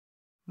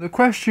The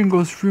question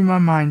goes through my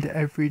mind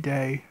every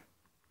day.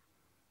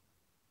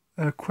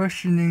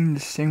 Questioning the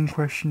same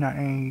question that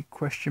I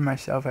question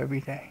myself every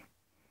day.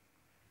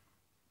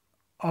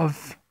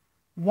 Of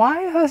why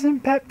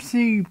hasn't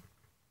the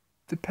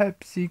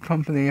Pepsi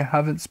company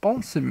haven't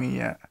sponsored me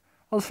yet?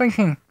 I was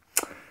thinking,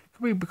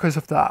 could be because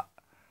of that.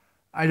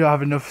 I don't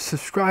have enough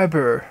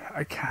subscriber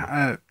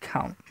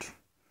count.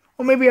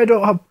 Or maybe I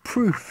don't have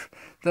proof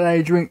that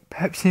I drink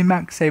Pepsi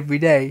Max every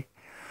day.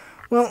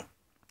 Well,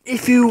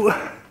 if you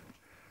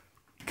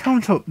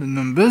count up the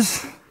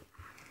numbers,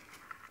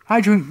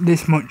 I drink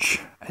this much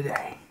a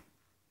day.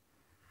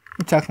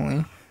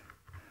 Technically,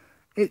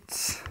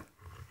 it's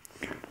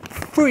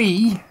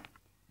 3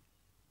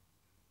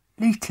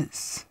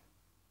 liters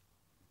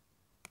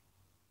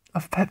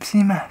of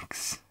Pepsi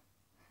Max.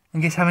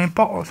 And guess how many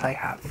bottles I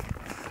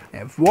have? I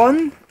have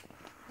 1,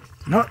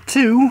 not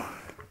 2,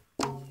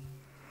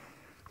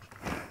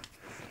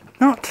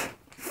 not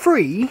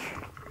 3,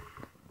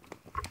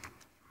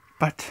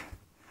 but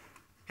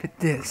look at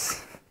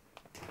this.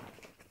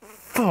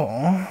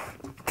 4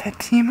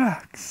 Pepsi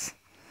Max.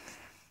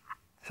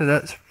 So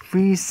that's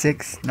 3,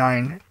 6,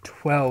 9,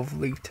 12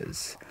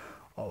 liters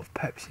of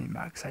Pepsi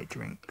Max I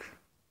drink.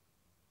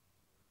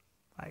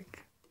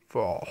 Like,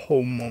 for a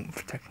whole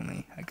month,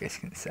 technically, I guess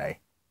you can say.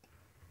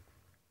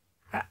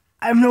 I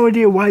have no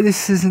idea why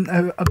this isn't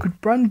a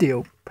good brand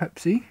deal,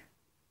 Pepsi.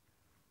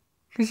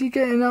 Because you're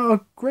getting out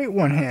a great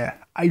one here.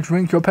 I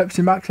drink your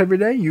Pepsi Max every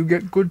day, you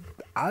get good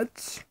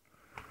ads.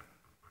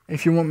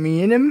 If you want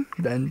me in them,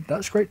 then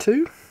that's great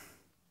too.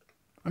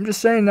 I'm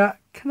just saying that,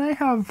 can I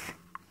have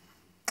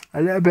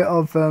a little bit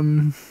of,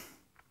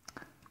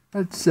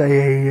 let's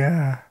say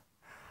I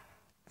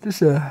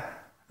don't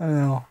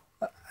know,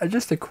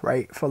 just a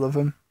crate full of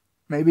them.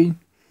 Maybe,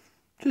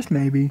 just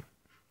maybe,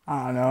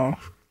 I don't know.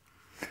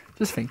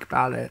 Just think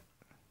about it.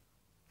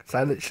 Because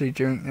I literally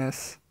drink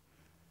this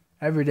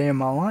every day of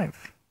my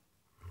life.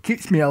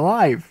 Keeps me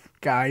alive,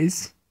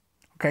 guys.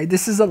 Okay,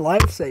 this is a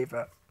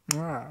lifesaver.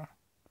 Ah.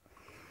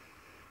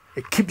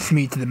 It keeps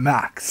me to the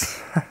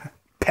max.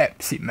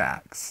 Pepsi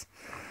Max.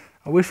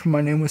 I wish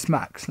my name was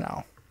Max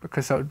now,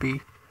 because that would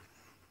be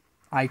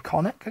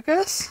iconic, I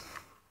guess.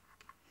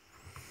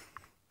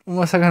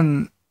 Unless I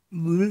can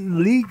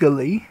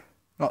legally,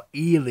 not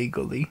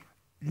illegally,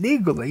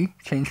 legally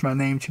change my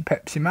name to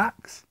Pepsi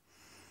Max.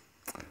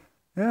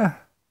 Yeah.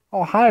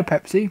 Oh, hi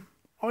Pepsi.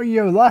 Oh,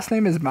 your last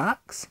name is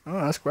Max?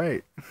 Oh, that's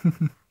great.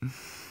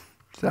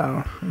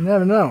 So, you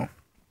never know.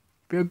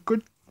 Be a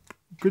good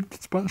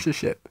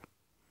sponsorship.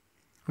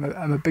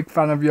 I'm a big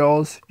fan of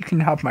yours. You can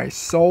have my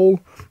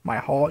soul, my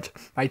heart,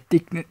 my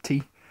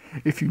dignity,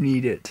 if you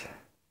need it.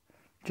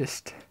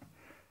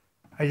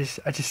 I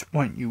just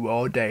want you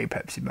all day,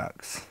 Pepsi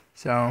Max.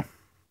 So,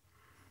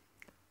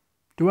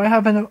 do I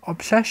have an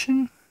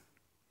obsession?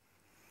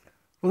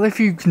 Well, if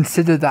you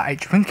consider that I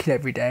drink it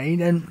every day,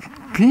 then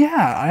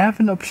yeah, I have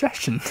an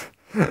obsession.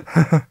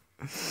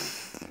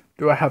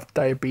 Do I have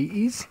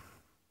diabetes?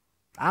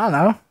 I don't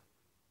know.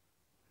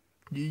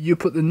 You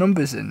put the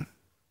numbers in.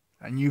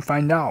 And you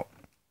find out.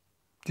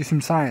 Do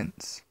some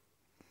science.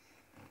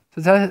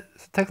 So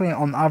technically,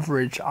 on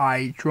average,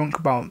 I drunk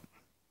about,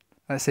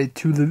 let's say,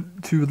 2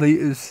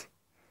 liters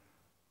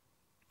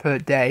per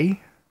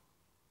day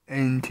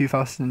in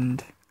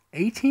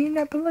 2018,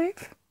 I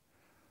believe.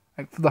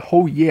 Like for the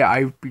whole year,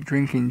 I'd be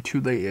drinking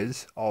 2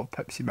 liters of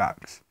Pepsi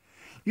Max.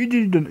 You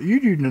do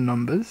the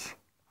numbers.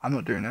 I'm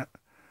not doing it.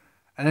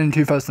 And then in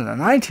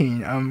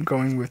 2019, I'm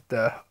going with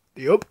the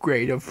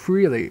upgrade of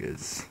 3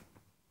 liters.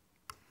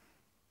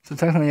 So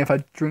technically, if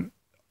I drink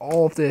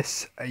all of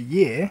this a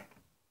year,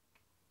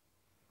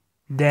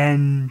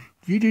 then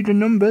you do the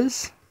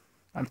numbers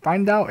and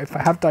find out if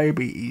I have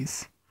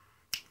diabetes.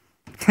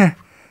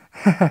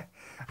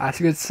 That's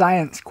a good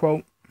science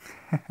quote.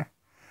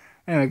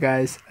 Anyway,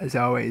 guys, as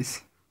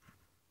always,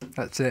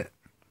 that's it.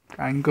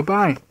 And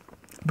goodbye.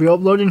 I'll be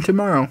uploading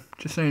tomorrow,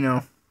 just so you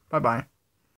know. Bye-bye.